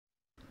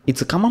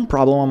It's a common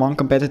problem among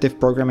competitive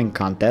programming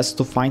contests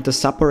to find a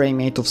subarray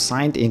made of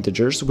signed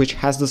integers which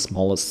has the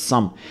smallest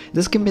sum.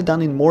 This can be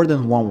done in more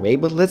than one way,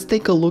 but let's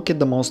take a look at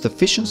the most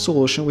efficient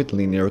solution with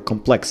linear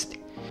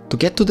complexity. To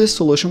get to this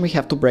solution, we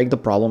have to break the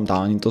problem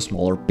down into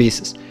smaller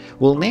pieces.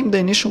 We'll name the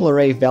initial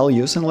array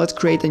values and let's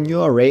create a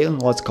new array and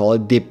let's call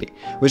it dp,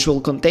 which will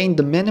contain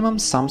the minimum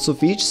sums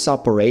of each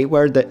subarray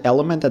where the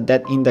element at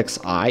that index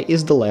I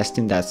is the last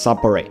in that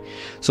subarray.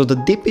 So the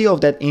dp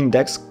of that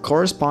index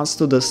corresponds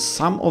to the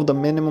sum of the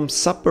minimum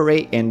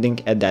subarray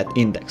ending at that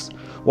index.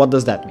 What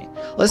does that mean?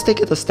 Let's take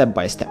it a step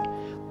by step.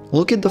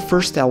 Look at the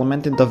first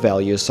element in the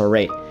values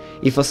array.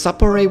 If a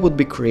subarray would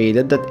be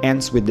created that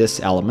ends with this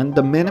element,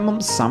 the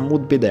minimum sum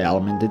would be the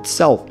element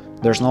itself.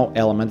 There's no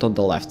element on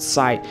the left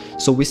side,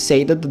 so we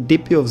say that the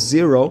dp of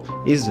 0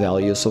 is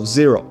values of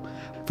 0.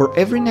 For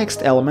every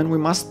next element, we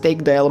must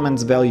take the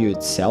element's value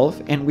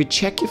itself and we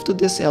check if to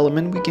this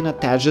element we can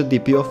attach the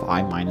dp of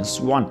I minus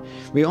 1.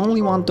 We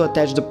only want to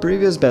attach the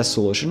previous best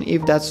solution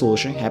if that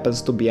solution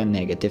happens to be a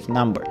negative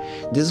number.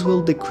 This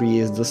will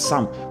decrease the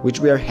sum, which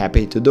we are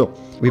happy to do.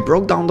 We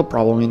broke down the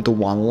problem into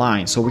one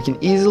line, so we can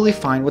easily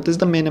find what is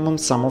the minimum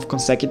sum of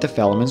consecutive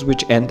elements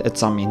which end at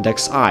some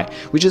index I.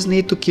 We just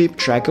need to keep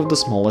track of the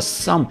smallest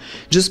sum.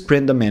 Just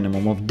print the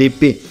minimum of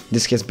dp.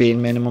 This has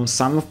been minimum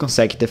sum of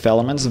consecutive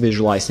elements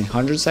visualized in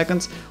 100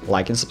 seconds.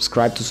 Like and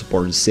subscribe to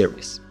support the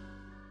series.